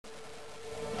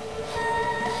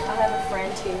I have a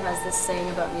friend who has this saying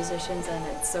about musicians, and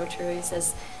it's so true. He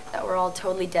says that we're all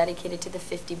totally dedicated to the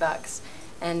 $50,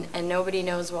 and nobody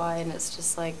knows why, and it's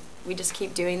just like, we just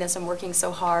keep doing this and working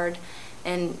so hard,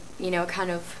 and, you know,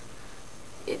 kind of,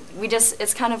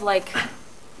 it's kind of like,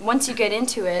 once you get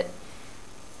into it,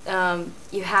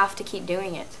 you have to keep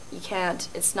doing it. You can't,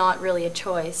 it's not really a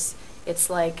choice. It's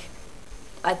like,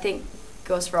 I think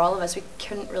goes for all of us. We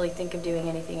couldn't really think of doing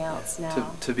anything else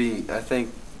now. I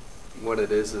think what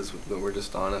it is that we're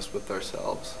just honest with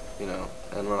ourselves, you know,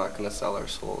 and we're not going to sell our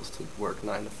souls to work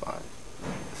 9 to 5.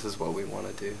 This is what we want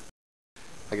to do.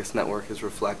 I guess Nettwerk is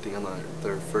reflecting on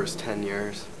their first 10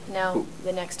 years. No,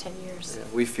 the next 10 years. Yeah,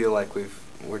 we feel like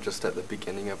we're just at the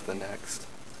beginning of the next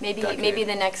decade. Maybe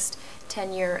the next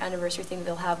 10-year anniversary thing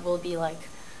they'll have will be like,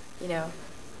 you know,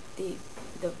 the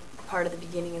part of the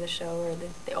beginning of the show, or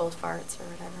the old farts or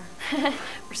whatever.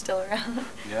 We're still around.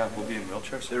 Yeah, we'll be in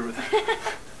wheelchairs there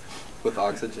with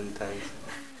oxygen tanks.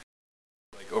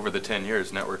 Like over the 10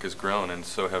 years, Nettwerk has grown, and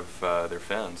so have their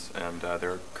fans, and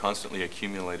they're constantly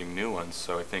accumulating new ones.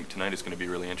 So I think tonight is going to be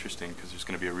really interesting because there's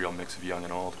going to be a real mix of young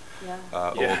and old.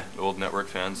 Yeah. Old Nettwerk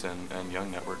fans and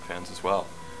young Nettwerk fans as well.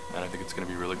 And I think it's going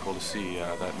to be really cool to see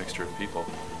that mixture of people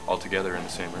all together in the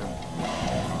same room.